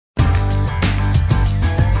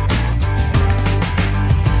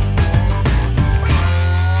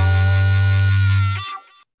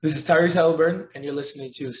This is Tyrese Halliburton, and you're listening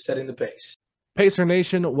to Setting the Pace. Pacer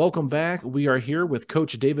Nation, welcome back. We are here with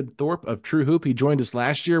Coach David Thorpe of True Hoop. He joined us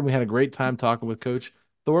last year. We had a great time talking with Coach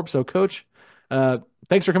Thorpe. So, Coach, uh,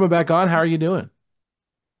 thanks for coming back on. How are you doing?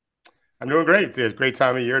 I'm doing great. It's a great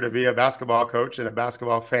time of year to be a basketball coach and a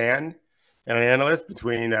basketball fan and an analyst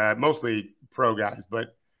between mostly pro guys,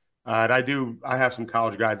 but I have some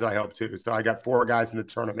college guys that I help too. So I got 4 guys in the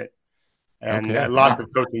tournament and Okay, lots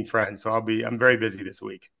of coaching friends. So I'm very busy this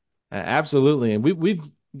week. absolutely. And we've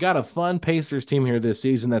got a fun Pacers team here this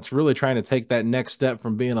season that's really trying to take that next step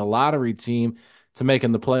from being a lottery team to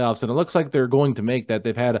making the playoffs. And it looks like they're going to make that.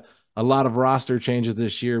 They've had a lot of roster changes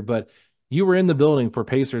this year, but you were in the building for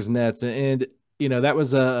Pacers Nets, and that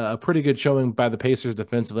was a pretty good showing by the Pacers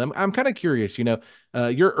defensively. I'm kind of curious, your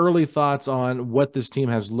early thoughts on what this team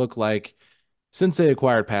has looked like since they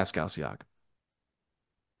acquired Pascal Siakam.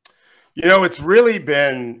 It's really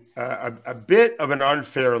been a bit of an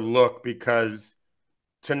unfair look because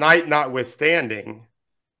tonight, notwithstanding,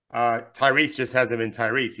 Tyrese just hasn't been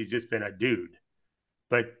Tyrese. He's just been a dude.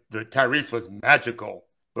 But the Tyrese was magical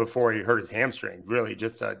before he hurt his hamstring. Really,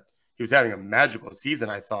 he was having a magical season,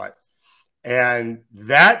 I thought. And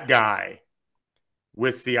that guy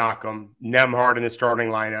with Siakam, Nembhard in the starting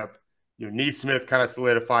lineup, Neesmith kind of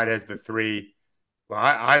solidified as the 3. Well,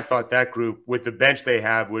 I thought that group with the bench they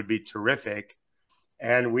have would be terrific.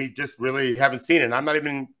 And we just really haven't seen it.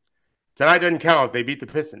 Tonight doesn't count. They beat the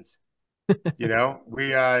Pistons. I'm rooting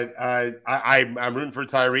for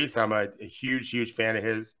Tyrese. I'm a huge fan of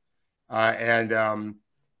his.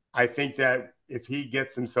 I think that if he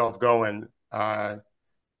gets himself going, I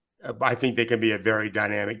think they can be a very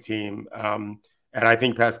dynamic team. And I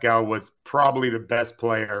think Pascal was probably the best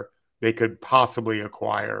player they could possibly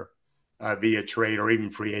acquire via trade or even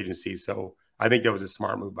free agency. So I think that was a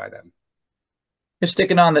smart move by them. Just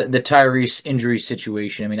sticking on the Tyrese injury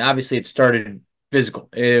situation. I mean, obviously it started physical.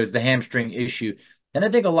 It was the hamstring issue. And I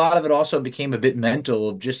think a lot of it also became a bit mental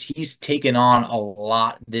of just he's taken on a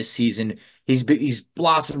lot this season. He's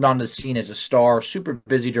blossomed on the scene as a star, super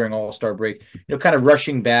busy during All-Star break, kind of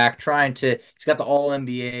rushing back, he's got the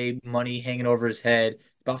All-NBA money hanging over his head,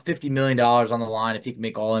 about $50 million on the line if he can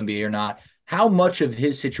make All-NBA or not. How much of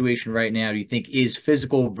his situation right now do you think is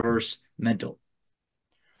physical versus mental?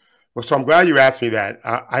 Well, so I'm glad you asked me that.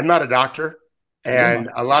 I'm not a doctor. And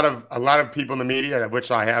a lot of people in the media, of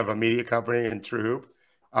which I have a media company in True Hoop,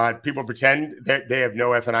 people pretend that they have no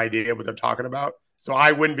effing idea what they're talking about. So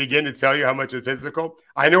I wouldn't begin to tell you how much is physical.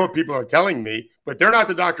 I know what people are telling me, but they're not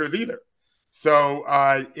the doctors either. So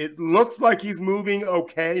it looks like he's moving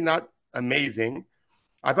okay, not amazing.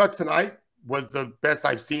 I thought tonight was the best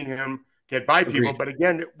I've seen him get by people. Agreed. But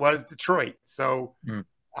again, it was Detroit. So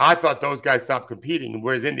I thought those guys stopped competing,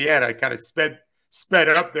 whereas Indiana kind of sped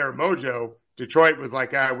up their mojo. Detroit was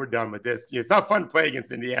like, we're done with this. It's not fun to play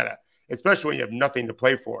against Indiana, especially when you have nothing to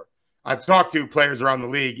play for. I've talked to players around the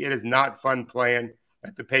league. It is not fun playing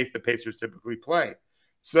at the pace the Pacers typically play.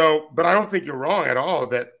 So, but I don't think you're wrong at all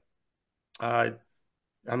that, I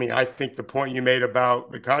think the point you made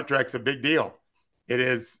about the contract's a big deal.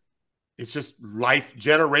 It's just life,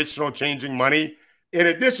 generational changing money, in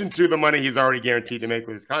addition to the money he's already guaranteed to make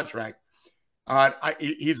with his contract.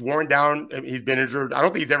 He's worn down. He's been injured. I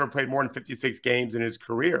don't think he's ever played more than 56 games in his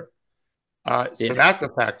career. So that's a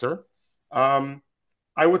factor. I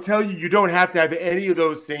will tell you, you don't have to have any of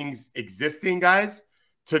those things existing, guys,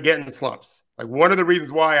 to get in slumps. Like one of the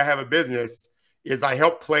reasons why I have a business is I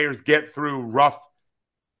help players get through rough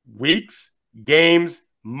weeks, games,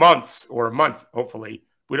 months, or a month, hopefully.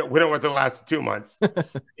 We don't want the last 2 months.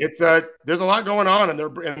 There's a lot going on in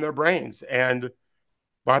their brains.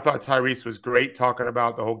 But I thought Tyrese was great talking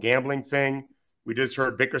about the whole gambling thing. We just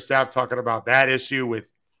heard Bickerstaff talking about that issue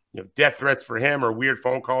with death threats for him or weird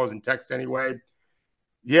phone calls and texts anyway.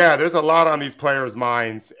 Yeah, there's a lot on these players'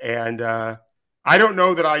 minds. And I don't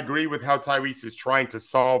know that I agree with how Tyrese is trying to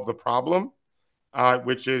solve the problem,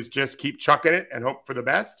 which is just keep chucking it and hope for the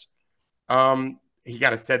best. He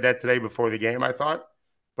kind of said that today before the game, I thought.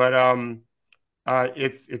 But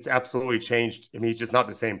it's absolutely changed. I mean, he's just not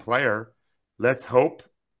the same player. Let's hope,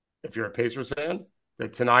 if you're a Pacers fan,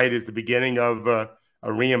 that tonight is the beginning of a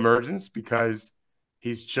reemergence because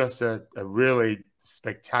he's just a really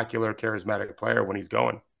spectacular, charismatic player when he's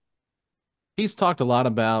going. He's talked a lot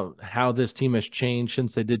about how this team has changed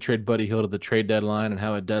since they did trade Buddy Hield to the trade deadline and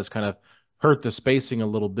how it does kind of hurt the spacing a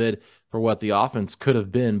little bit for what the offense could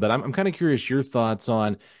have been. But I'm kind of curious your thoughts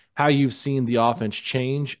on how you've seen the offense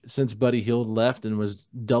change since Buddy Hield left and was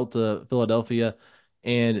dealt to Philadelphia,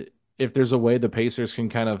 and if there's a way the Pacers can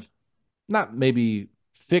kind of not maybe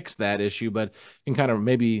fix that issue, but can kind of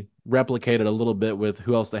maybe replicate it a little bit with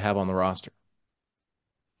who else they have on the roster?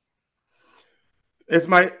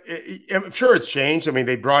 I'm sure it's changed. I mean,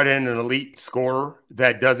 they brought in an elite scorer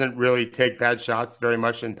that doesn't really take bad shots very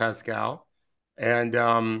much in Pascal. And,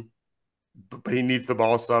 but he needs the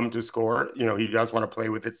ball some to score. You know, he does want to play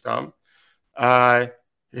with it some.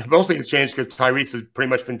 Mostly it's changed because Tyrese has pretty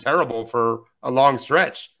much been terrible for a long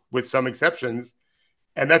stretch with some exceptions.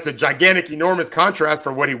 And that's a gigantic, enormous contrast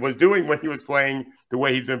for what he was doing when he was playing the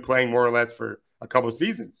way he's been playing more or less for a couple of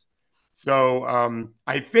seasons. So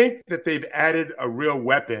I think that they've added a real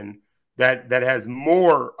weapon that has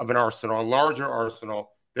more of an arsenal, a larger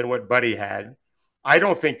arsenal than what Buddy had. I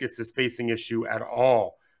don't think it's a spacing issue at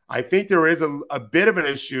all. I think there is a bit of an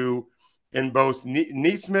issue in both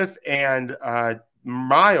Nesmith and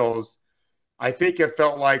Miles. I think it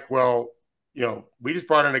felt like, well, you know, we just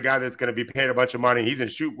brought in a guy that's going to be paid a bunch of money. He's going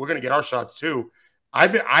to shoot. We're going to get our shots too.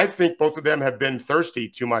 I think both of them have been thirsty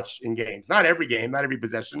too much in games. Not every game, not every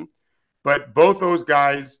possession. But both those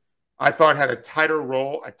guys, I thought, had a tighter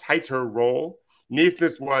role.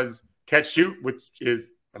 Nesmith was catch, shoot, which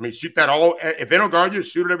is, I mean, shoot that all. If they don't guard you,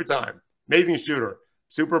 shoot it every time. Amazing shooter.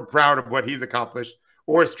 Super proud of what he's accomplished.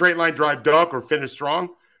 Or a straight line drive dunk or finish strong.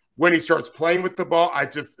 When he starts playing with the ball,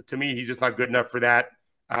 to me, he's just not good enough for that.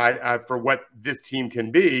 For what this team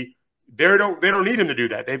can be, they don't need him to do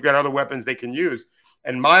that. They've got other weapons they can use.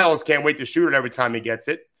 And Miles can't wait to shoot it every time he gets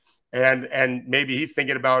it. And maybe he's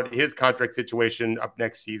thinking about his contract situation up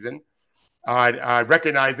next season,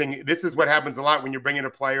 recognizing this is what happens a lot when you're bringing a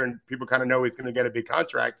player and people kind of know he's going to get a big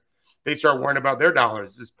contract. They start worrying about their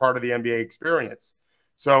dollars. This is part of the NBA experience.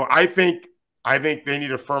 So I think they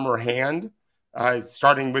need a firmer hand,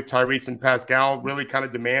 starting with Tyrese and Pascal, really kind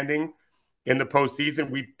of demanding in the postseason.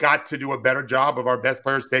 We've got to do a better job of our best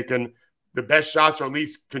players taking the best shots or at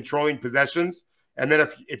least controlling possessions. And then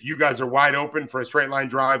if you guys are wide open for a straight line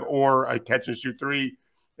drive or a catch and shoot three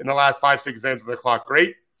in the last 5-6 seconds of the clock,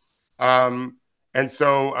 great. And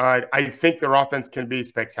so I think their offense can be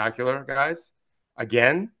spectacular, guys.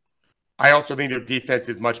 Again, I also think their defense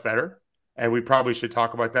is much better. And we probably should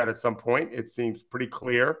talk about that at some point. It seems pretty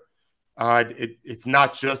clear. It's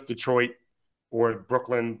not just Detroit or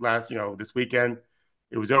Brooklyn this weekend.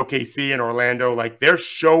 It was OKC and Orlando. Like, they're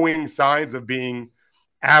showing signs of being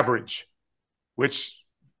average, which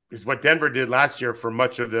is what Denver did last year for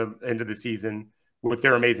much of the end of the season with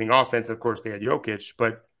their amazing offense. Of course, they had Jokic,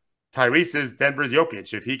 but Tyrese is Denver's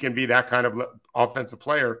Jokic. If he can be that kind of offensive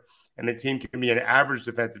player and the team can be an average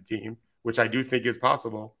defensive team, which I do think is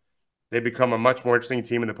possible, they become a much more interesting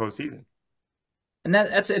team in the postseason. And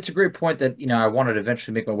it's a great point that, I wanted to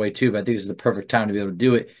eventually make my way to, but I think this is the perfect time to be able to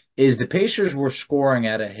do it, is the Pacers were scoring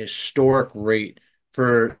at a historic rate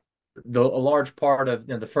for a large part of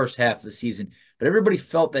the first half of the season. But everybody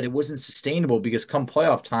felt that it wasn't sustainable because come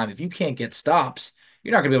playoff time, if you can't get stops,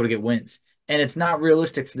 you're not going to be able to get wins. And it's not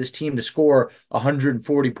realistic for this team to score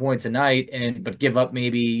 140 points a night but give up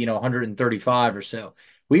maybe 135 or so.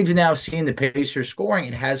 We've now seen the Pacers scoring.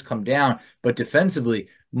 It has come down, but defensively,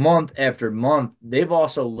 month after month, they've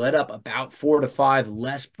also let up about 4 to 5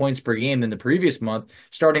 less points per game than the previous month.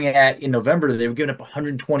 Starting in November, they were giving up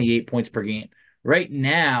 128 points per game. Right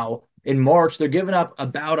now, in March, they're giving up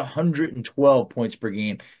about 112 points per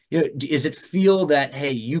game. Does it feel that,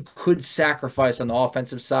 hey, you could sacrifice on the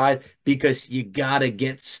offensive side because you got to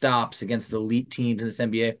get stops against the elite teams in this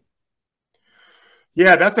NBA?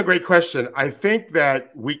 Yeah, that's a great question. I think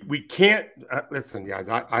that we can't listen, guys.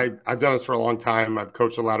 I've done this for a long time. I've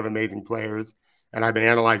coached a lot of amazing players, and I've been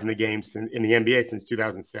analyzing the games in the NBA since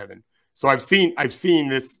 2007. So I've seen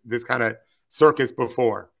this kind of circus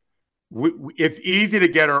before. It's easy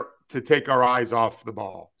to take our eyes off the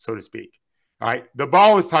ball, so to speak. All right, the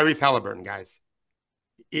ball is Tyrese Halliburton, guys.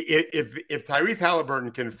 If Tyrese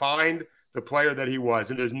Halliburton can find the player that he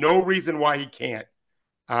was, and there's no reason why he can't,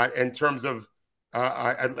 in terms of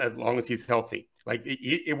as long as he's healthy. Like,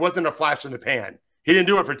 it wasn't a flash in the pan. He didn't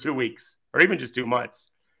do it for 2 weeks or even just 2 months.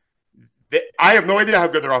 I have no idea how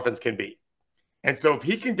good their offense can be. And so if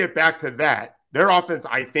he can get back to that, their offense,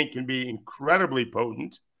 I think, can be incredibly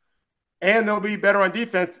potent. And they'll be better on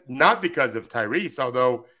defense, not because of Tyrese,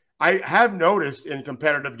 although I have noticed in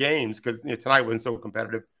competitive games, because tonight wasn't so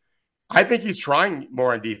competitive, I think he's trying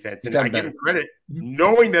more on defense. And I give him credit,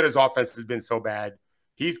 knowing that his offense has been so bad.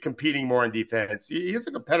 He's competing more on defense. He's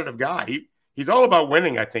a competitive guy. He's all about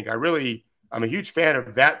winning, I think. I'm a huge fan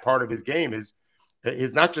of that part of his game.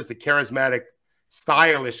 He's not just a charismatic,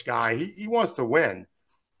 stylish guy. He wants to win.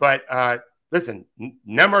 But listen,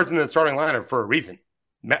 Nembhard's in the starting lineup for a reason.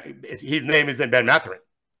 His name isn't Ben Mathurin,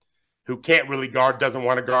 who can't really guard, doesn't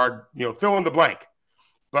want to guard, fill in the blank.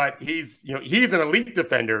 but he's an elite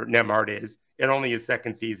defender. Nembhard is in only his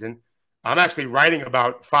second season. I'm actually writing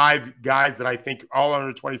about 5 guys that I think all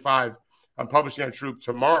under 25. I'm publishing on Troop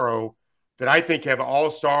tomorrow that I think have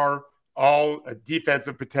all-star, all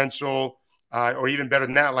defensive potential, or even better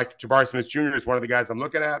than that, like Jabari Smith Jr. is one of the guys I'm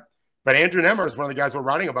looking at. But Andrew Nembhard is one of the guys we're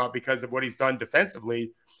writing about because of what he's done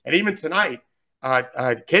defensively. And even tonight,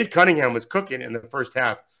 Cade Cunningham was cooking in the first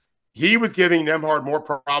half. He was giving Nembhard more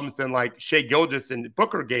problems than like Shai Gilgeous and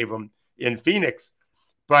Booker gave him in Phoenix.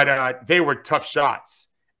 But they were tough shots.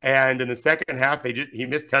 And in the second half, he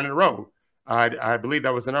missed 10 in a row. I believe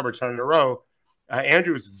that was the number, 10 in a row.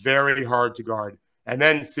 Andrew was very hard to guard. And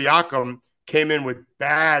then Siakam came in with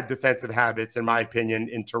bad defensive habits, in my opinion,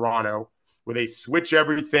 in Toronto, where they switch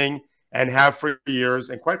everything and have for years.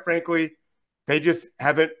 And quite frankly, they just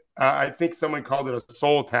haven't I think someone called it a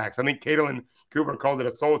soul tax. I think Caitlin Cooper called it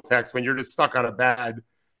a soul tax when you're just stuck on a bad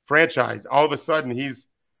franchise. All of a sudden, now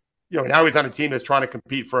he's on a team that's trying to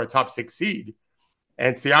compete for a top 6 seed.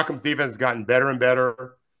 And Siakam's defense has gotten better and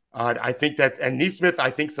better. I think and Nesmith,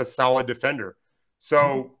 I think, is a solid defender.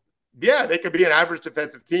 So, yeah, they could be an average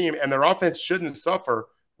defensive team, and their offense shouldn't suffer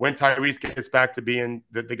when Tyrese gets back to being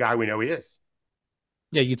the guy we know he is.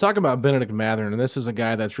 Yeah, you talk about Benedict Mathurin, and this is a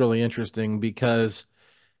guy that's really interesting because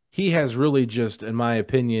he has really just, in my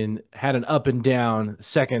opinion, had an up and down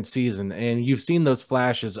second season. And you've seen those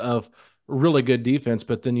flashes of really good defense,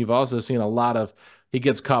 but then you've also seen a lot of he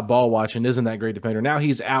gets caught ball watching, isn't that great defender. Now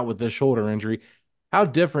he's out with this shoulder injury. How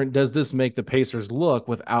different does this make the Pacers look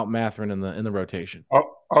without Mathurin in the rotation?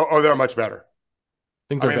 Oh, they're much better.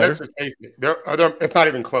 Think they're better? Let's just face it. It's not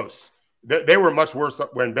even close. They were much worse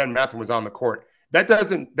when Ben Mathurin was on the court. That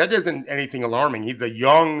isn't anything alarming. He's a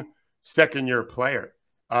young second-year player.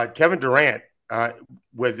 Kevin Durant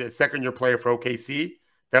was a second-year player for OKC.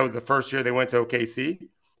 That was the first year they went to OKC,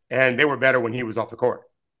 and they were better when he was off the court.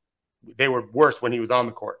 They were worse when he was on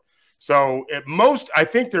the court. So at most, I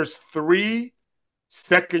think there's 3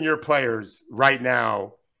 second-year players right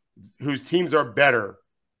now whose teams are better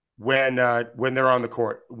when they're on the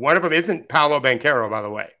court. One of them isn't Paolo Banchero, by the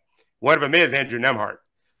way. One of them is Andrew Nembhard.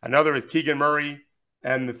 Another is Keegan Murray.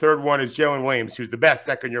 And the third one is Jalen Williams, who's the best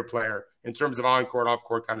second-year player in terms of on-court,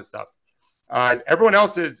 off-court kind of stuff. Everyone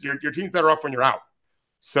else is your team's better off when you're out.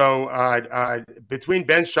 So between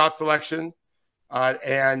Ben's shot selection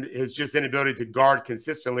and his just inability to guard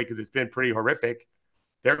consistently, because it's been pretty horrific,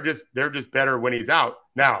 they're just better when he's out.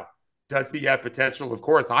 Now, does he have potential? Of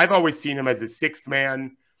course. I've always seen him as a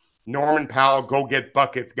 6th-man, Norman Powell,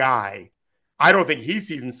 go-get-buckets guy. I don't think he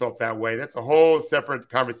sees himself that way. That's a whole separate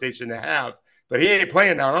conversation to have. But he ain't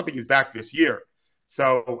playing now. I don't think he's back this year.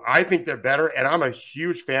 So I think they're better, and I'm a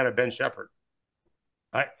huge fan of Ben Shepherd.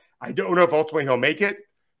 I don't know if ultimately he'll make it.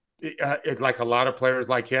 Like a lot of players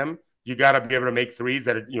like him, you got to be able to make threes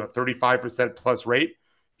at a 35% plus rate.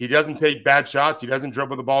 He doesn't take bad shots. He doesn't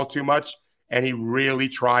dribble the ball too much, and he really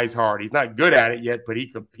tries hard. He's not good at it yet, but he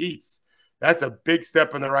competes. That's a big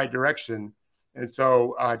step in the right direction. And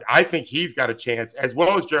so I think he's got a chance, as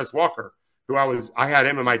well as Jarris Walker, who I had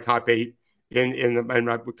him in my top 8. In when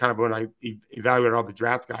I evaluated all the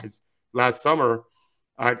draft guys last summer,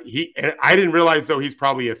 and I didn't realize though he's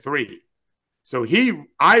probably a 3. So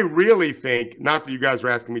I really think, not that you guys are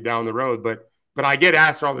asking me down the road, but I get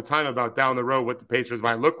asked all the time about down the road what the Pacers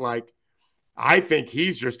might look like. I think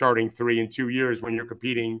he's your starting 3 in 2 years when you're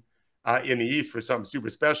competing in the East for something super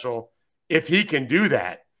special. If he can do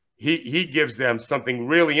that, he gives them something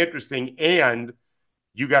really interesting. And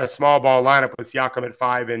you got a small ball lineup with Siakam at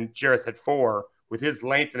 5 and Jarris at 4 with his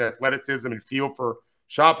length and athleticism and feel for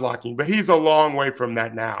shot blocking. But he's a long way from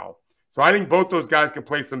that now. So I think both those guys can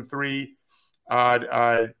play some 3. They'll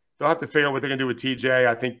have to figure out what they're going to do with TJ.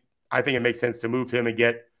 I think it makes sense to move him and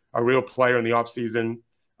get a real player in the offseason.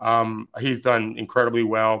 He's done incredibly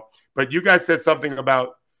well. But you guys said something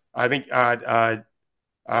about, I think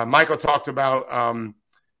Michael talked about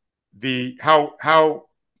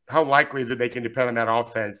how likely is it they can depend on that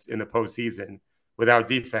offense in the postseason without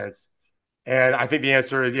defense? And I think the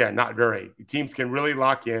answer is, not very. Teams can really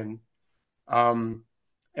lock in. And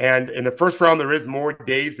in the first round, there is more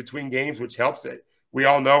days between games, which helps it. We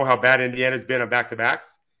all know how bad Indiana's been on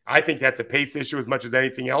back-to-backs. I think that's a pace issue as much as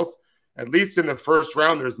anything else. At least in the first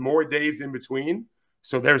round, there's more days in between.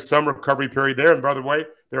 So there's some recovery period there. And by the way,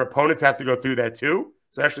 their opponents have to go through that too.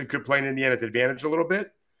 So actually could play in Indiana's advantage a little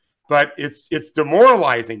bit. But it's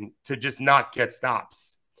demoralizing to just not get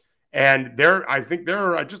stops. And I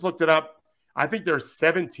just looked it up. I think they're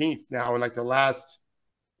 17th now in like the last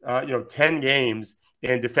 10 games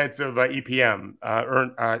in defensive EPM,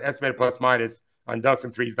 estimated plus minus on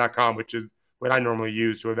dunksandthrees.com, which is what I normally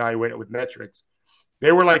use to evaluate it with metrics.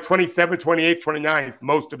 They were like 27th, 28th, 29th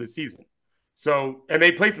most of the season. So, and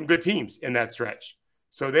they played some good teams in that stretch.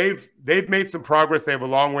 So they've made some progress. They have a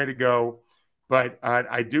long way to go, but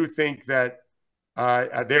I do think that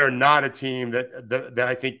they are not a team that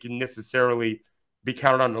I think can necessarily be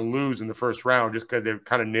counted on to lose in the first round just because they're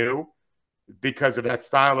kind of new because of that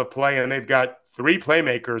style of play. And they've got three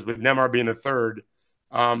playmakers, with Nembhard being the third.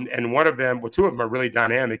 And one of them, well, two of them are really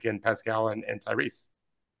dynamic in Pascal and Tyrese.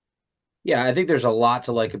 Yeah, I think there's a lot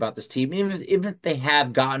to like about this team. Even if they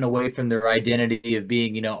have gotten away from their identity of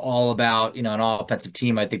being, all about, an all-offensive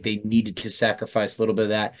team, I think they needed to sacrifice a little bit of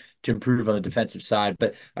that to improve on the defensive side.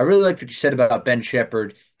 But I really liked what you said about Ben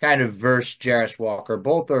Sheppard kind of versus Jarris Walker.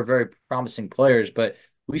 Both are very promising players, but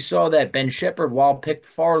we saw that Ben Sheppard, while picked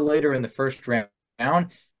far later in the first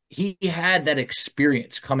round, he had that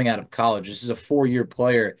experience coming out of college. This is a 4-year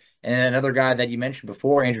player. And another guy that you mentioned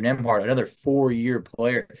before, Andrew Nembhard, another 4-year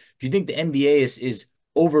player. Do you think the NBA is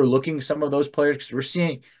overlooking some of those players? Because we're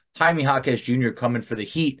seeing Jaime Jaquez Jr. coming for the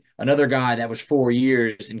Heat, another guy that was 4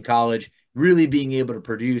 years in college, really being able to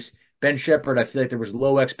produce. Ben Sheppard, I feel like there was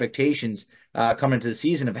low expectations coming into the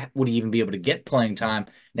season of would he even be able to get playing time.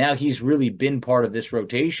 Now he's really been part of this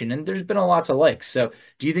rotation, and there's been a lot to like. So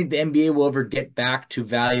do you think the NBA will ever get back to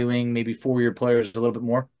valuing maybe 4-year players a little bit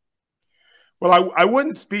more? Well, I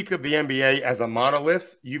wouldn't speak of the NBA as a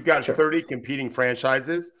monolith. You've got 30 competing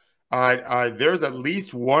franchises. There's at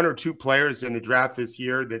least 1 or 2 players in the draft this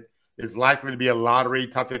year that is likely to be a lottery,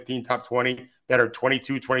 top 15, top 20, that are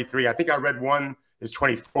 22, 23. I think I read one is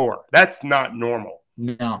 24. That's not normal.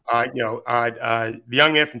 No. The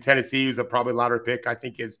young man from Tennessee, who's a probably lottery pick, I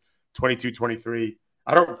think is 22, 23.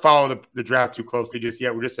 I don't follow the draft too closely just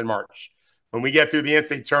yet. We're just in March. When we get through the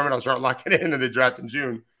NCAA tournament, I'll start locking into the draft in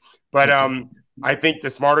June. But I think the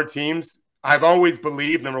smarter teams, I've always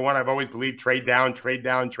believed, number one, I've always believed trade down,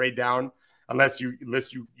 unless you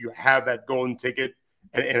have that golden ticket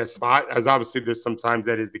in a spot, as obviously there's sometimes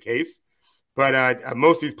that is the case. But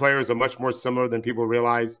most of these players are much more similar than people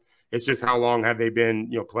realize. It's just how long have they been,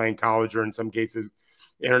 playing college or in some cases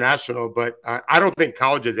international. But I don't think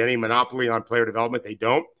college has any monopoly on player development. They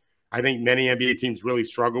don't. I think many NBA teams really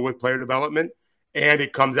struggle with player development, and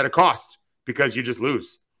it comes at a cost because you just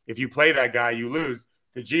lose. If you play that guy, you lose.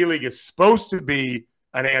 The G League is supposed to be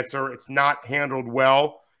an answer. It's not handled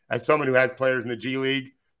well. As someone who has players in the G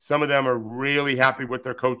League, some of them are really happy with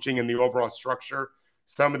their coaching and the overall structure.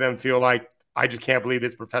 Some of them feel like, I just can't believe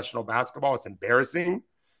it's professional basketball. It's embarrassing.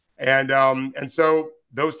 And so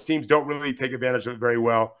those teams don't really take advantage of it very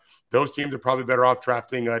well. Those teams are probably better off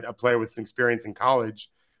drafting a player with some experience in college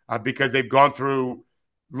because they've gone through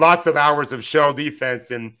lots of hours of shell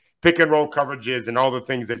defense and pick and roll coverages and all the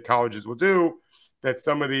things that colleges will do that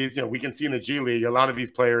some of these, we can see in the G League, a lot of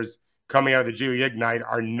these players coming out of the G League Ignite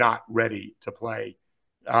are not ready to play.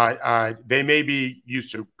 They may be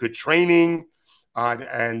used to good training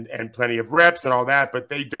and plenty of reps and all that, but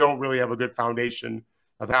they don't really have a good foundation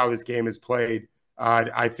of how this game is played.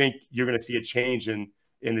 I think you're going to see a change in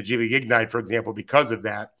the G League Ignite, for example, because of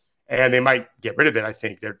that. And they might get rid of it, I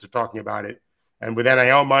think. They're talking about it. And with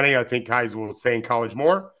NIL money, I think guys will stay in college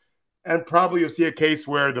more. And probably you'll see a case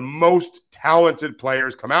where the most talented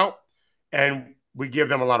players come out and we give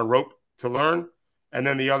them a lot of rope to learn. And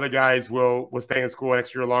then the other guys will stay in school an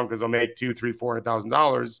extra year long because they'll make $200,000, $300,000,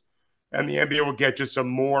 $400,000. And the NBA will get just a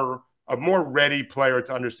more ready player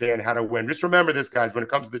to understand how to win. Just remember this, guys, when it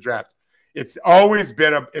comes to the draft, it's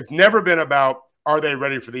never been about, are they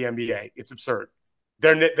ready for the NBA? It's absurd.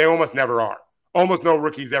 They almost never are. Almost no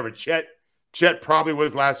rookies ever. Chet probably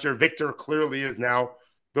was last year. Victor clearly is now.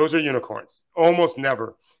 Those are unicorns. Almost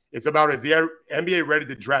never. It's about, is the NBA ready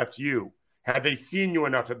to draft you? Have they seen you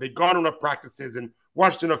enough? Have they gone enough practices and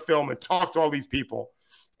watched enough film and talked to all these people?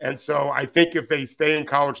 And so I think if they stay in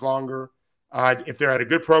college longer, if they're at a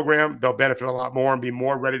good program, they'll benefit a lot more and be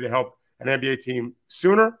more ready to help an NBA team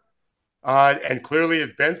sooner. And clearly,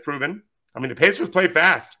 as Ben's proven, I mean, the Pacers play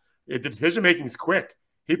fast. The decision-making is quick.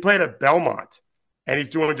 He played at Belmont, and he's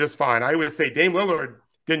doing just fine. I would say Dame Lillard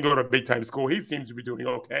didn't go to a big-time school. He seems to be doing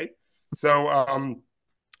okay. So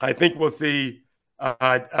I think we'll see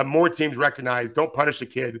more teams recognize, don't punish a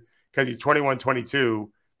kid because he's 21,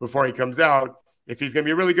 22 before he comes out. If he's going to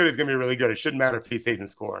be really good, he's going to be really good. It shouldn't matter if he stays in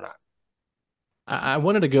school or not. I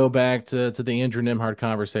wanted to go back to the Andrew Nembhard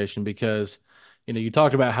conversation because, you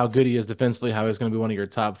talked about how good he is defensively, how he's going to be one of your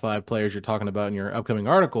top 5 players you're talking about in your upcoming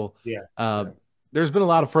article. Yeah. There's been a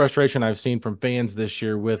lot of frustration I've seen from fans this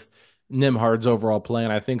year with Nembhard's overall play.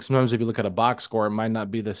 And I think sometimes if you look at a box score, it might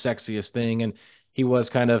not be the sexiest thing. And he was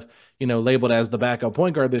kind of, labeled as the backup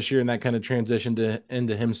point guard this year, and that kind of transitioned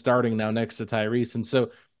into him starting now next to Tyrese. And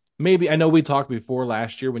so maybe I know we talked before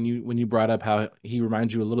last year when you brought up how he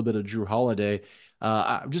reminds you a little bit of Drew Holiday.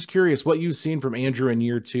 I'm just curious what you've seen from Andrew in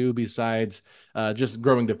year two, besides just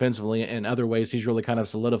growing defensively and other ways he's really kind of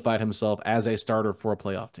solidified himself as a starter for a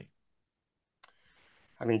playoff team.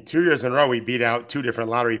 I mean, 2 years in a row, we beat out 2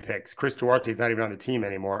 different lottery picks. Chris Duarte's not even on the team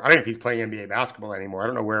anymore. I don't know if he's playing NBA basketball anymore. I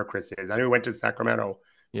don't know where Chris is. I know he went to Sacramento,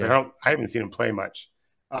 but I haven't seen him play much.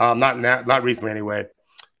 Not recently anyway.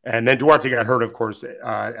 And then Duarte got hurt, of course.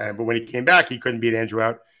 But when he came back, he couldn't beat Andrew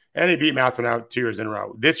out. And he beat Mathurin out 2 years in a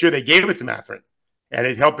row. This year, they gave it to Mathurin. And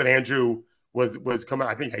it helped that Andrew was coming,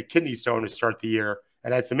 I think, a kidney stone to start the year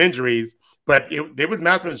and had some injuries. But it was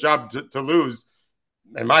Mathurin's job to lose,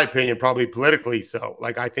 in my opinion, probably politically so.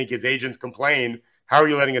 Like, I think his agents complained, how are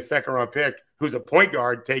you letting a second-round pick who's a point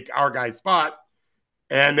guard take our guy's spot?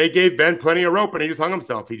 And they gave Ben plenty of rope, and he just hung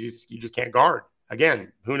himself. He just can't guard.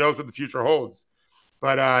 Again, who knows what the future holds.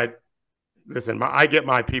 But listen, I get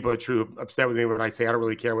my people at True upset with me when I say I don't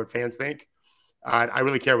really care what fans think. I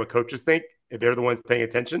really care what coaches think if they're the ones paying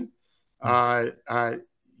attention.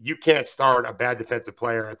 You can't start a bad defensive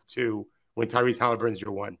player at the 2 when Tyrese Halliburton's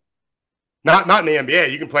your 1. Not in the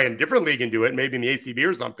NBA. You can play in a different league and do it, maybe in the ACB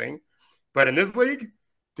or something. But in this league,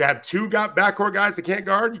 to have 2 backcourt guys that can't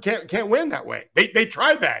guard, you can't win that way. They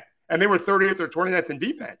tried that, and they were 30th or 29th in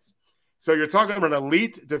defense. So you're talking about an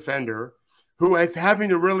elite defender who is having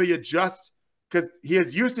to really adjust because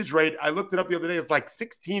his usage rate, I looked it up the other day, is like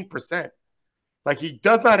 16%. Like, he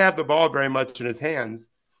does not have the ball very much in his hands.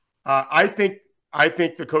 I think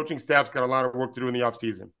the coaching staff's got a lot of work to do in the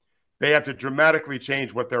offseason. They have to dramatically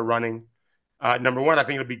change what they're running. Number one, I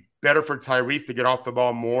think it'll be better for Tyrese to get off the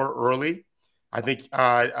ball more early. I think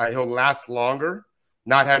he'll last longer,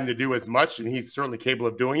 not having to do as much, and he's certainly capable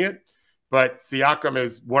of doing it. But Siakam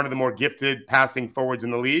is one of the more gifted passing forwards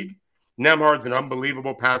in the league. Nembhard's an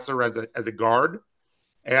unbelievable passer as a guard.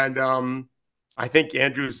 And I think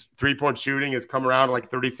Andrew's three-point shooting has come around like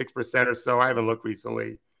 36% or so. I haven't looked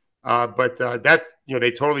recently. But that's,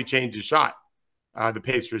 they totally changed his shot. The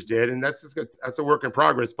Pacers did, and that's a work in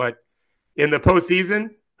progress. But in the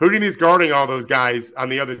postseason, who do you think's guarding all those guys on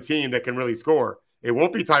the other team that can really score? It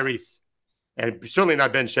won't be Tyrese, and certainly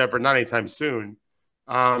not Ben Shepherd, not anytime soon.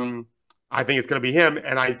 I think it's going to be him.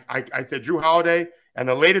 And I said Drew Holiday, and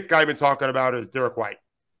the latest guy I've been talking about is Derek White.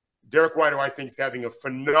 Derek White, who I think is having a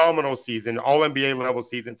phenomenal season, all-NBA level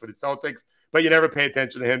season for the Celtics, but you never pay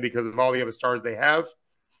attention to him because of all the other stars they have.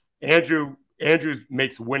 Andrew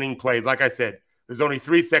makes winning plays. Like I said, there's only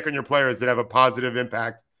 3 second-year players that have a positive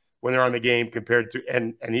impact when they're on the game compared to,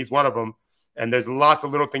 and he's one of them. And there's lots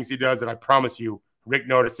of little things he does that I promise you Rick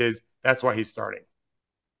notices. That's why he's starting.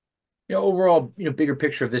 Overall, bigger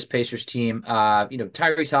picture of this Pacers team,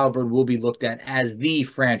 Tyrese Halliburton will be looked at as the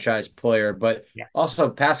franchise player, but also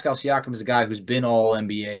Pascal Siakam is a guy who's been all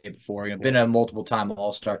NBA before, been a multiple-time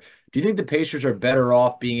All-Star. Do you think the Pacers are better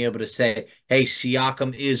off being able to say, hey,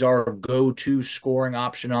 Siakam is our go-to scoring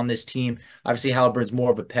option on this team? Obviously, Halliburton's more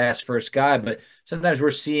of a pass-first guy, but sometimes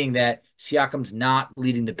we're seeing that Siakam's not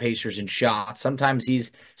leading the Pacers in shots. Sometimes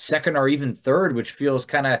he's second or even third, which feels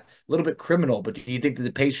kind of a little bit criminal. But do you think that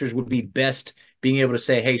the Pacers would be best being able to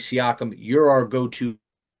say, hey, Siakam, you're our go-to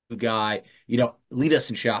guy, lead us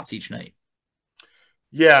in shots each night?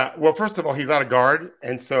 Yeah, well, first of all, he's not a guard.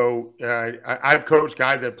 And so I've coached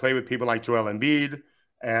guys that play with people like Joel Embiid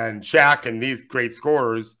and Shaq and these great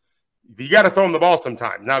scorers. You got to throw them the ball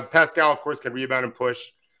sometime. Now, Pascal, of course, can rebound and push.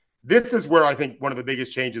 This is where I think one of the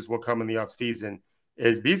biggest changes will come in the offseason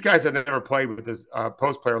is these guys have never played with this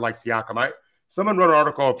post player like Siakam. Someone wrote an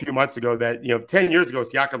article a few months ago that, 10 years ago,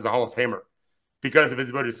 Siakam's a Hall of Famer because of his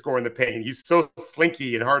ability to score in the paint. Think so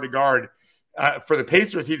slinky and hard to guard. For the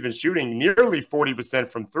Pacers, he's been shooting nearly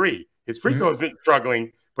 40% from 3. His free throw has been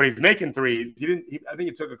struggling, but he's making threes. I think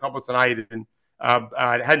he took a couple tonight and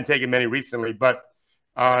hadn't taken many recently, but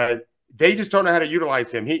they just don't know how to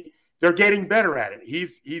utilize him. They're getting better at it.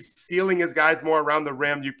 He's sealing his guys more around the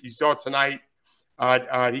rim. You saw it tonight.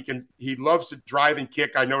 He loves to drive and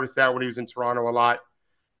kick. I noticed that when he was in Toronto a lot.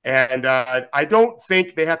 And I don't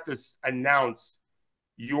think they have to announce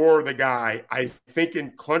you're the guy. I think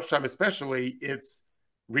in crunch time especially, it's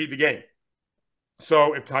read the game.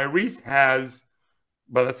 So if Tyrese has,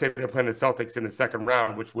 but let's say they're playing the Celtics in the second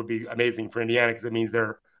round, which would be amazing for Indiana because it means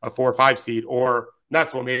they're a 4 or 5 seed, or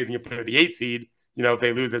not so amazing if they're the 8 seed, if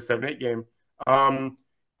they lose a 7-8 game.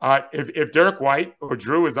 If Derek White or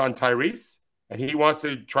Drew is on Tyrese and he wants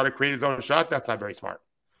to try to create his own shot, that's not very smart.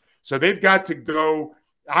 So they've got to go.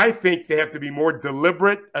 I think they have to be more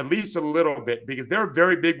deliberate, at least a little bit, because they're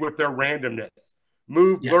very big with their randomness.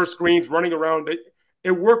 Blur screens, running around.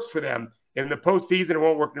 It works for them. In the postseason, it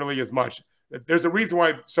won't work nearly as much. there's a reason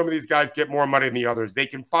why some of these guys get more money than the others. They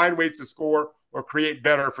can find ways to score or create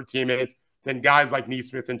better for teammates than guys like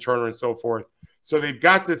Neesmith and Turner and so forth. So they've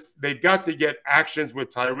got to get actions with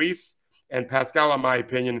Tyrese and Pascal, in my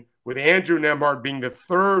opinion, with Andrew Nembhard being the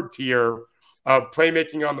third tier of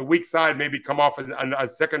playmaking on the weak side, maybe come off a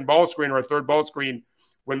second ball screen or a third ball screen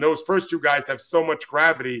when those first two guys have so much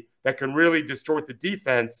gravity that can really distort the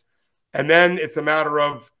defense. And then it's a matter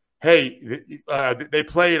of, hey, they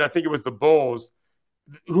played, I think it was the Bulls,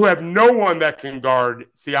 who have no one that can guard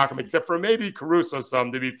Siakam except for maybe Caruso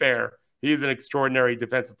some, to be fair. He's an extraordinary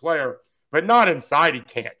defensive player, but not inside he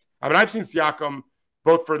can't. I mean, I've seen Siakam,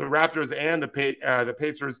 both for the Raptors and the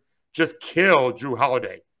Pacers, just kill Jrue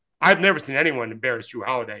Holiday. I've never seen anyone embarrass Jrue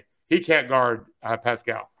Holiday. He can't guard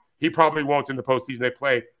Pascal. He probably won't in the postseason they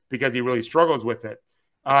play because he really struggles with it.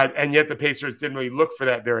 And yet the Pacers didn't really look for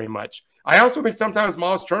that very much. I also think sometimes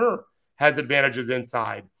Miles Turner has advantages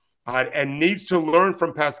inside and needs to learn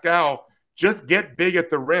from Pascal. Just get big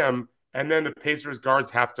at the rim, and then the Pacers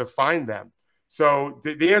guards have to find them. So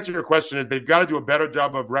the answer to your question is they've got to do a better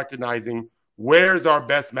job of recognizing where's our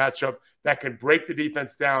best matchup that can break the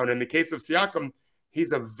defense down. In the case of Siakam,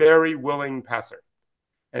 he's a very willing passer.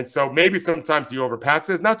 And so maybe sometimes he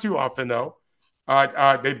overpasses, not too often though.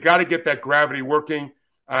 They've got to get that gravity working.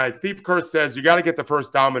 Steve Kerr says you got to get the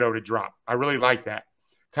first domino to drop. I really like that.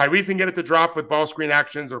 Tyrese can get it to drop with ball screen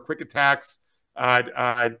actions or quick attacks.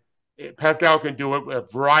 Pascal can do it a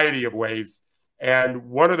variety of ways. And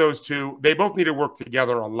one of those two, they both need to work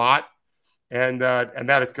together a lot. And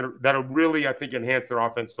that'll really, I think, enhance their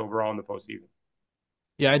offense overall in the postseason.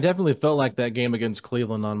 Yeah, I definitely felt like that game against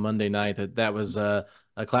Cleveland on Monday night, that was a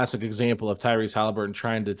classic example of Tyrese Halliburton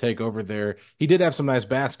trying to take over there. He did have some nice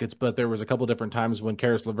baskets, but there was a couple different times when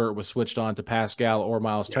Karis LeVert was switched on to Pascal or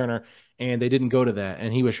Miles Turner, and they didn't go to that.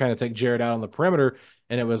 And he was trying to take Jared out on the perimeter,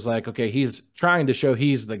 and it was like, okay, he's trying to show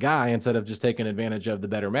he's the guy instead of just taking advantage of the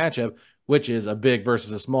better matchup, which is a big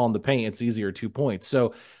versus a small in the paint. It's easier 2 points.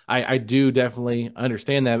 So I do definitely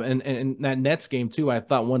understand that. And that Nets game too, I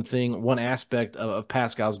thought one aspect of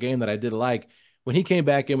Pascal's game that I did like, when he came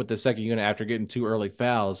back in with the second unit after getting 2 early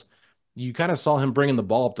fouls, you kind of saw him bringing the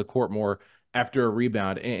ball up the court more after a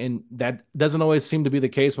rebound. And that doesn't always seem to be the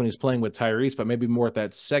case when he's playing with Tyrese, but maybe more at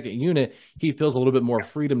that second unit, he feels a little bit more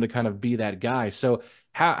freedom to kind of be that guy. So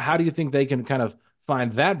how do you think they can kind of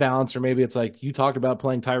find that balance? Or maybe it's like you talked about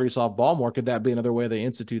playing Tyrese off ball more. Could that be another way they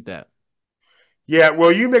institute that? Yeah,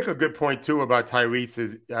 well, you make a good point too about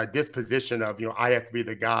Tyrese's disposition of, I have to be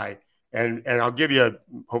the guy. And I'll give you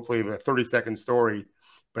hopefully a 30-second story.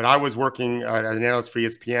 But I was working as an analyst for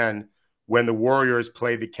ESPN when the Warriors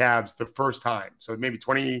played the Cavs the first time. So maybe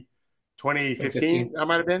 2015, that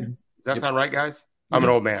might have been. Does that sound right, guys? I'm an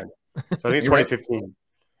old man. So I think it's 2015. Right.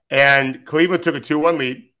 And Cleveland took a 2-1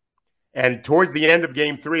 lead. And towards the end of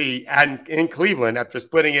game 3, and in Cleveland, after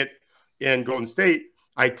splitting it in Golden State,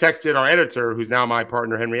 I texted our editor, who's now my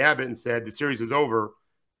partner, Henry Abbott, and said, the series is over.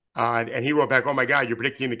 And he wrote back, oh, my God, you're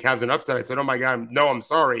predicting the Cavs an upset. I said, oh, my God, no, I'm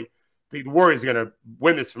sorry. The Warriors are going to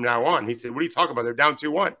win this from now on. He said, what are you talking about? They're down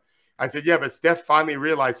 2-1. I said, yeah, but Steph finally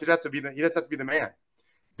realized he doesn't have to be the man.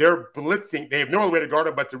 They're blitzing. They have no other way to guard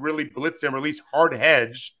him but to really blitz him, release hard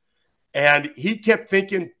hedge. And he kept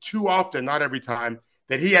thinking too often, not every time,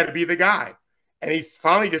 that he had to be the guy. And he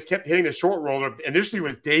finally just kept hitting the short roller. Initially it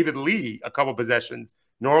was David Lee a couple possessions.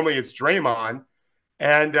 Normally it's Draymond.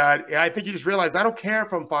 And I think he just realized, I don't care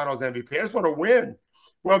if I'm finals MVP. I just want to win.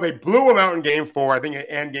 Well, they blew him out in game 4, I think,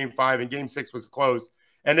 and game 5, and game 6 was close.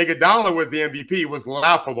 And Iguodala was the MVP. It was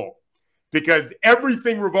laughable because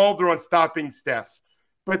everything revolved around stopping Steph.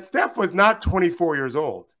 But Steph was not 24 years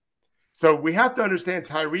old. So we have to understand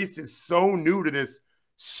Tyrese is so new to this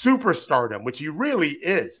superstardom, which he really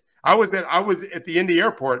is. I was at the Indy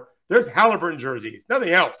airport. There's Halliburton jerseys, nothing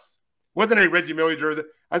else. Wasn't a Reggie Miller jersey.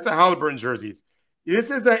 I saw Halliburton jerseys.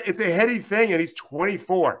 It's a heady thing, and he's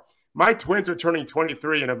 24. My twins are turning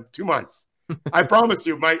 23 in 2 months. I promise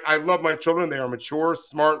you, I love my children. They are mature,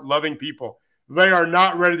 smart, loving people. They are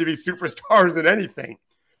not ready to be superstars in anything.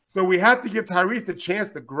 So we have to give Tyrese a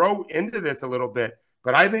chance to grow into this a little bit.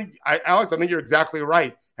 But Alex, I think you're exactly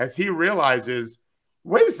right. As he realizes,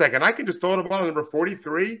 wait a second, I can just throw the ball number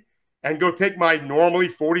 43 and go take my normally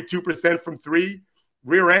 42% from 3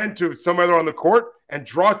 rear end to somewhere on the court and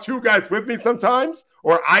draw 2 guys with me sometimes,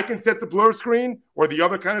 or I can set the blur screen or the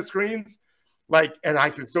other kind of screens, and I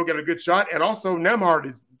can still get a good shot. And also Nembhard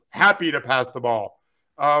is happy to pass the ball.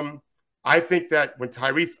 I think that when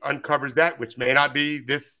Tyrese uncovers that, which may not be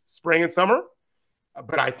this spring and summer,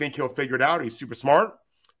 but I think he'll figure it out. He's super smart,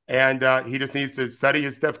 and he just needs to study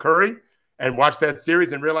his Steph Curry and watch that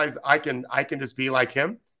series and realize I can just be like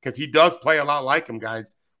him because he does play a lot like him,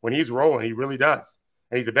 guys. When he's rolling, he really does.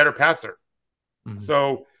 And he's a better passer. Mm-hmm.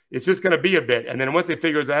 So it's just going to be a bit. And then once they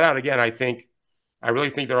figure that out, again, I really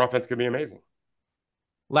think their offense could be amazing.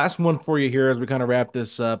 Last one for you here as we kind of wrap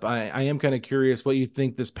this up. I am kind of curious what you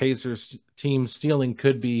think this Pacers team's ceiling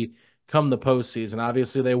could be come the postseason.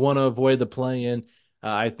 Obviously, they want to avoid the play-in.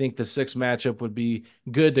 I think the 6 matchup would be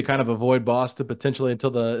good to kind of avoid Boston potentially until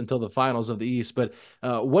the finals of the East. But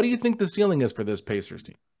what do you think the ceiling is for this Pacers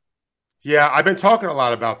team? Yeah, I've been talking a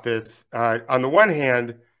lot about this. On the one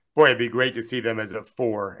hand, boy, it'd be great to see them as a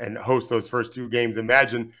 4 and host those first 2 games.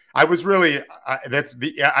 Imagine, I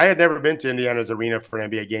had never been to Indiana's arena for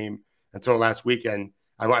an NBA game until last weekend.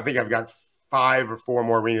 I think I've got 5 or 4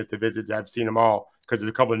 more arenas to visit. I've seen them all because there's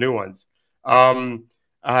a couple of new ones.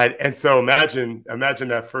 And so imagine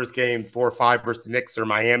that first game, 4 or 5 versus the Knicks or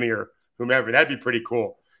Miami or whomever. That'd be pretty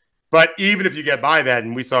cool. But even if you get by that,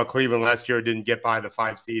 and we saw Cleveland last year didn't get by the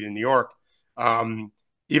 5 seed in New York, even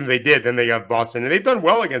if they did, then they have Boston. And they've done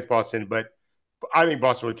well against Boston, but I think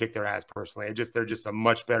Boston would kick their ass personally. They're just a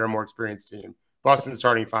much better, more experienced team. Boston's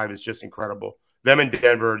starting 5 is just incredible. Them and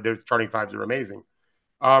Denver, their starting 5s are amazing.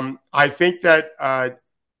 I think that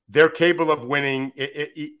they're capable of winning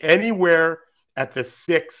anywhere at the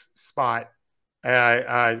 6 spot.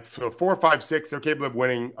 So 4, 5, 6, they're capable of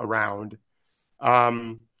winning a round.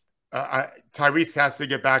 Tyrese has to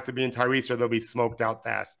get back to being Tyrese or they'll be smoked out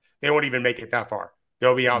fast. They won't even make it that far.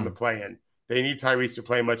 They'll be out in the play-in. They need Tyrese to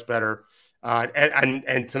play much better.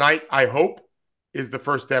 And tonight, I hope, is the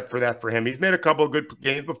first step for that for him. He's made a couple of good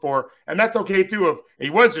games before, and that's okay too. He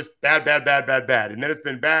was just bad. And then it's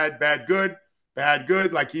been bad, good.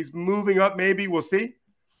 Like he's moving up maybe. We'll see.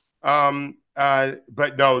 But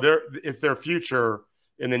no, it's their future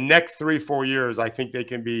in the next 3-4 years. I think they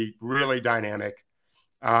can be really dynamic.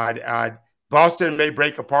 Boston may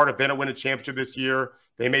break apart if they don't win a championship this year.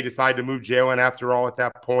 They may decide to move Jalen after all at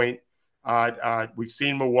that point. We've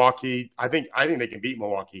seen Milwaukee. I think they can beat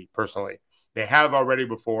Milwaukee personally. They have already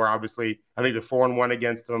before. Obviously, I think they're 4-1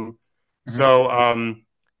 against them. Mm-hmm.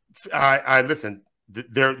 So, listen.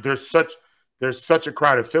 There's such a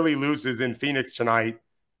crowd. If Philly loses in Phoenix tonight,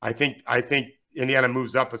 I think Indiana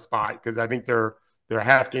moves up a spot because I think they're a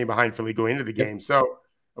half game behind Philly going into the game. So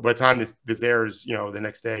by the time this airs, the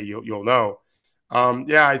next day, you'll know.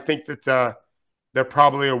 I think that they're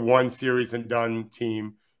probably a 1 series and done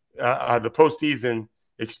team. The postseason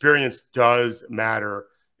experience does matter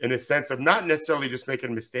in the sense of not necessarily just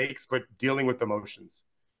making mistakes, but dealing with emotions.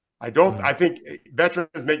 I think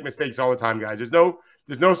veterans make mistakes all the time, guys. There's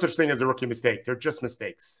no such thing as a rookie mistake. They're just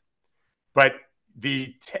mistakes. But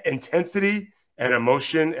the intensity and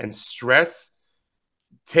emotion and stress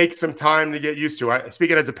takes some time to get used to.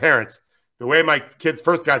 Speaking as a parent, the way my kids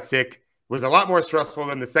first got sick was a lot more stressful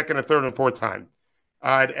than the second and third and fourth time.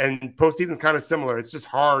 And postseason is kind of similar. It's just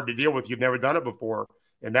hard to deal with. You've never done it before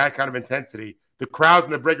in that kind of intensity. The crowds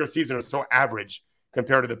in the regular season are so average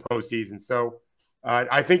compared to the postseason. So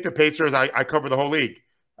I think the Pacers, I cover the whole league.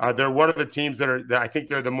 They're one of the teams that I think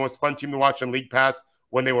they're the most fun team to watch in League Pass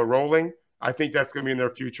when they were rolling. I think that's going to be in their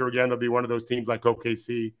future again. They'll be one of those teams like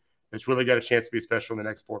OKC that's really got a chance to be special in the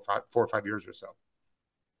next 4 or 5 years or so.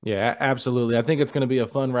 Yeah, absolutely. I think it's going to be a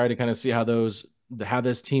fun ride to kind of see how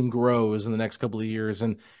this team grows in the next couple of years.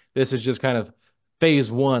 And this is just kind of phase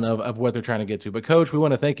 1 of what they're trying to get to. But Coach, we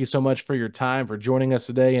want to thank you so much for your time, for joining us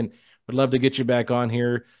today, and would love to get you back on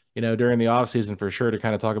here, during the offseason for sure to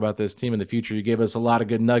kind of talk about this team in the future. You gave us a lot of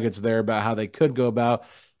good nuggets there about how they could go about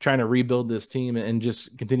trying to rebuild this team and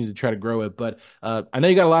just continue to try to grow it. But I know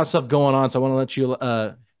you got a lot of stuff going on, so I want to let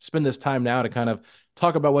you spend this time now to kind of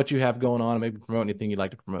talk about what you have going on and maybe promote anything you'd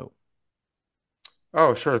like to promote.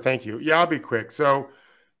 Oh, sure. Thank you. Yeah, I'll be quick. So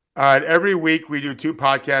every week we do 2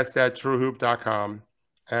 podcasts at truehoop.com,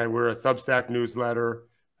 and we're a Substack newsletter.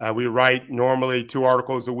 We write normally 2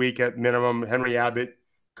 articles a week at minimum. Henry Abbott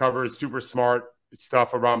covers super smart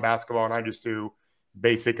stuff around basketball, and I just do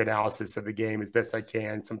basic analysis of the game as best I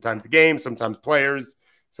can. Sometimes the game, sometimes players,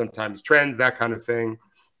 sometimes trends, that kind of thing.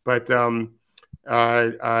 But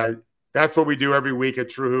that's what we do every week at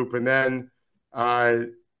True Hoop. And then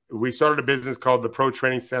we started a business called the Pro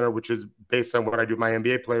Training Center, which is based on what I do with my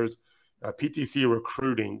NBA players, PTC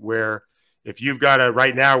recruiting, where if you've got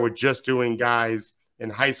right now we're just doing guys in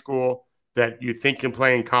high school that you think can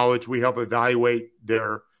play in college. We help evaluate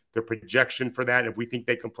their projection for that. If we think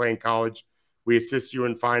they can play in college, we assist you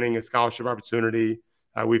in finding a scholarship opportunity.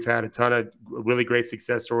 We've had a ton of really great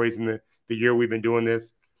success stories in the year we've been doing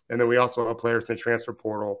this. And then we also have players in the transfer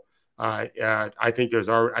portal. I think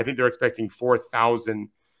they're expecting 4,000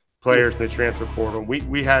 players in the transfer portal.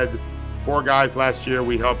 We had 4 guys last year.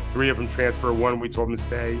 We helped 3 of them transfer. 1 we told them to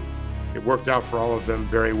stay. It worked out for all of them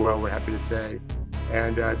very well, we're happy to say.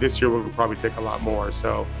 And this year we'll probably take a lot more.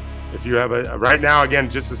 So if you have right now, again,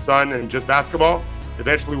 just the Sun and just basketball,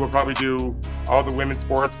 eventually we'll probably do all the women's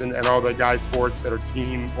sports and all the guys sports that are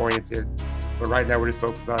team oriented. But right now we're just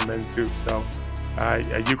focused on men's hoops. So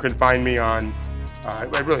you can find me on,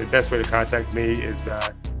 really the best way to contact me is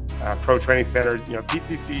Pro Training Center,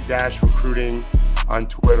 PTC-recruiting on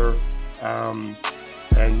Twitter.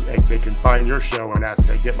 And they can find your show and ask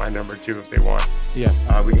to get my number too if they want. Yeah.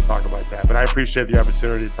 We can talk about that. But I appreciate the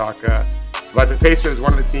opportunity to talk about the Pacers,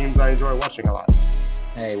 one of the teams I enjoy watching a lot.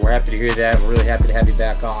 Hey, we're happy to hear that. We're really happy to have you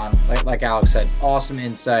back on. Like Alex said, awesome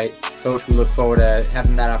insight. Coach, we look forward to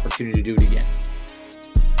having that opportunity to do it again.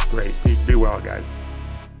 Great. Be well, guys.